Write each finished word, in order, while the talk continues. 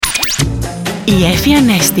Η Εφη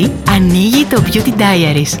Ανέστη ανοίγει το Beauty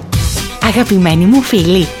Diaries. Αγαπημένοι μου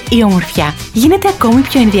φίλοι, η ομορφιά γίνεται ακόμη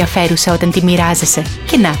πιο ενδιαφέρουσα όταν τη μοιράζεσαι.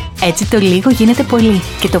 Και να, έτσι το λίγο γίνεται πολύ.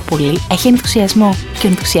 Και το πολύ έχει ενθουσιασμό. Και ο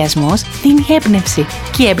ενθουσιασμός δίνει έμπνευση.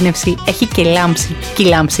 Και η έμπνευση έχει και λάμψη. Και η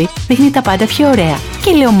λάμψη δείχνει τα πάντα πιο ωραία.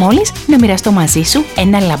 Και λέω μόλις να μοιραστώ μαζί σου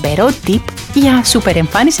ένα λαμπερό tip για σούπερ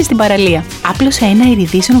εμφάνιση στην παραλία. Άπλωσε ένα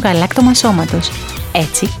ιριδίσιο γαλάκτωμα σώματος.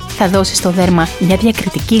 Έτσι θα δώσεις στο δέρμα μια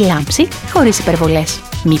διακριτική λάμψη χωρίς υπερβολές.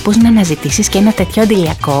 Μήπως να αναζητήσεις και ένα τέτοιο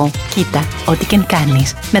αντιλιακό? Κοίτα, ό,τι και αν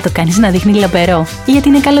κάνεις, να το κάνεις να δείχνει λαμπερό. Γιατί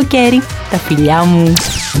είναι καλοκαίρι. Τα φιλιά μου.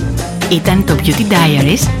 Ήταν το Beauty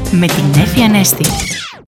Diaries με την Εφη Ανέστη.